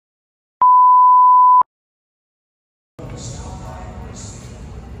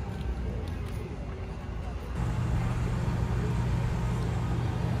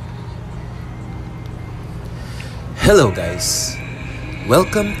Hello guys!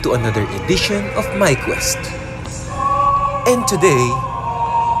 Welcome to another edition of My Quest. And today,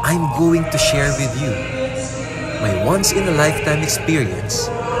 I'm going to share with you my once-in-a-lifetime experience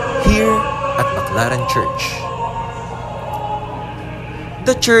here at Baclaran Church.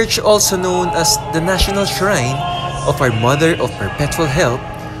 The church, also known as the National Shrine of our Mother of Perpetual Help,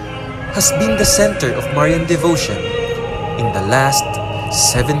 has been the center of Marian devotion in the last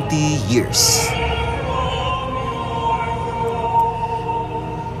 70 years.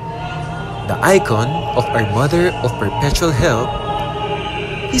 The icon of our Mother of Perpetual Help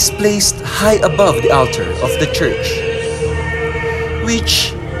is placed high above the altar of the church,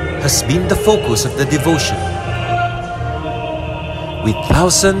 which has been the focus of the devotion, with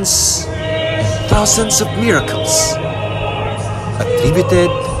thousands and thousands of miracles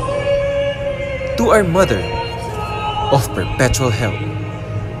attributed to our Mother of Perpetual Help.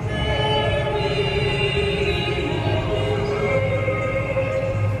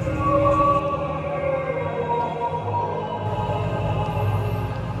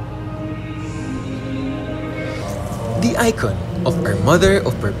 The icon of our Mother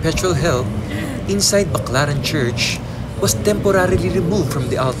of Perpetual Help inside Baclaran Church was temporarily removed from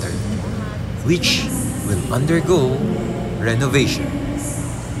the altar, which will undergo renovation.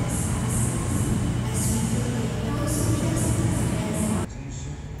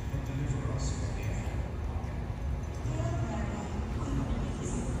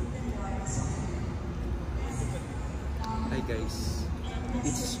 Hi guys,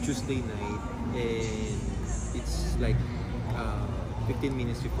 it's Tuesday night and it's like 15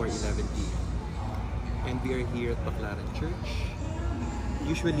 minutes before 11 p.m. and we are here at Baclaran Church.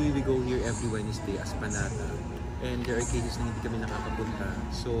 Usually we go here every Wednesday as Panata, and there are cases na hindi kami nakakapunta,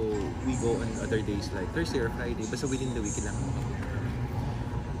 so we go on other days like Thursday or Friday, basta within the week lang makapunta.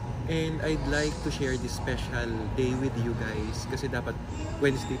 And I'd like to share this special day with you guys kasi dapat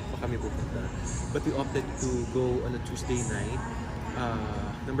Wednesday pa kami pupunta, but we opted to go on a Tuesday night.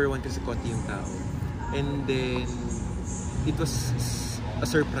 Number one kasi konti yung tao, and then it was a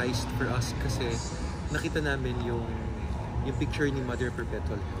surprise for us kasi nakita namin yung picture ni Mother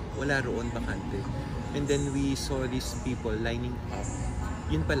Perpetual. Wala roon, bakante. And then we saw these people lining up.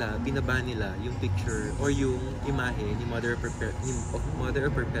 Yun pala, binaba nila yung picture or yung imahe ni Mother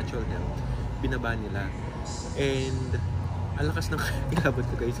of Perpetual Help. Binaba nila. And ang lakas ng ilabot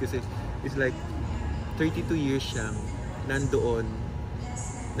ko guys kasi it's like 32 years siyang nandoon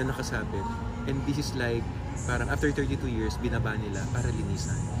na nakasabit. And this is like parang after 32 years, binaba nila para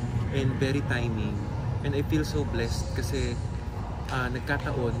linisan. And very timing. And I feel so blessed kasi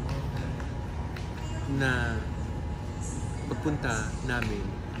nagkataon na pagpunta namin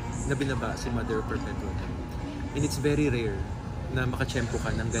na binaba si Mother Perpetual. And it's very rare na makachempo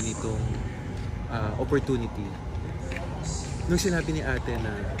ka ng ganitong opportunity. Nung sinabi ni ate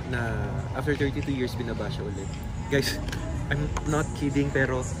na after 32 years binaba siya ulit. Guys, I'm not kidding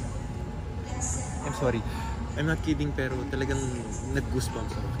pero I'm not kidding pero talagang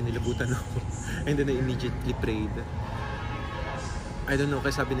nag-goosebumps ako, kinilabutan ako. And then I immediately prayed. I don't know,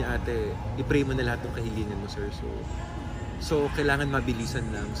 kasi sabi ni ate, i-pray mo na lahat ng kahilingan mo, sir. So kailangan mabilisan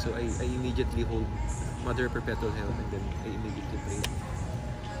lang. So I immediately hold Mother Perpetual Help and then I immediately prayed.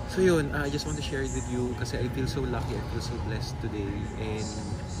 So yun, I just want to share it with you kasi I feel so lucky, I feel so blessed today. And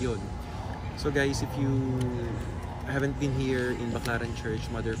yun. So guys, if you haven't been here in Baclaran Church,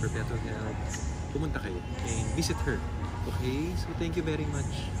 Mother Perpetual Help, pumunta kayo and visit her. Okay? So thank you very much.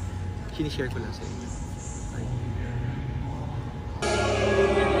 Sinishare ko lang sa inyo. Bye.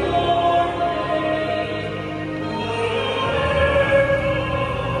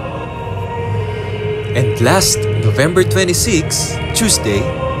 And last November 26, Tuesday,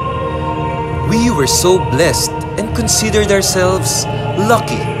 we were so blessed and considered ourselves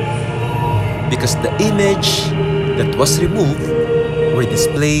lucky because the image that was removed were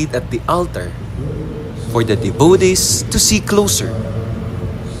displayed at the altar for the devotees to see closer,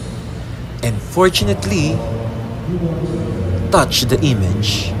 and fortunately touch the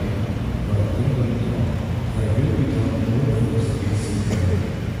image.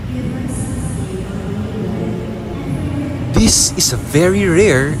 This is a very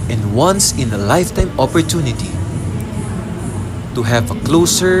rare and once-in-a-lifetime opportunity to have a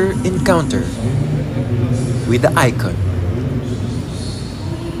closer encounter with the icon,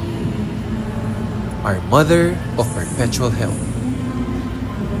 our Mother of Perpetual Help.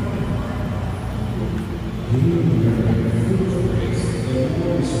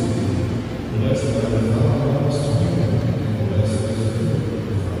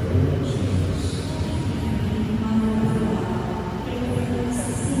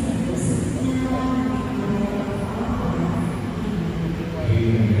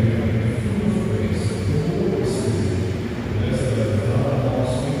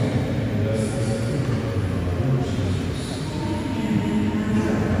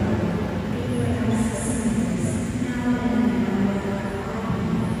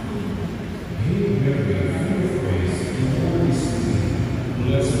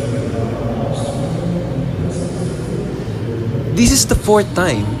 This is the fourth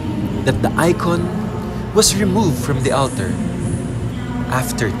time that the icon was removed from the altar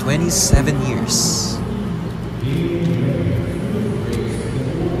after 27 years.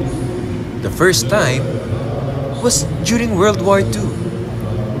 The first time was during World War II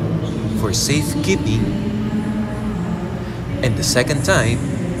for safekeeping, and the second time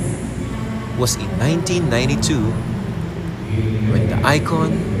was in 1992 when the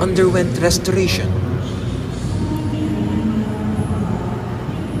icon underwent restoration.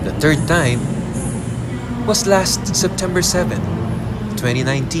 The third time was last September 7,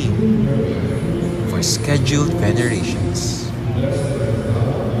 2019 for scheduled venerations.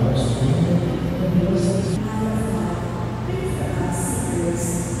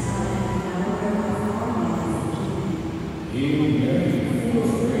 Amen.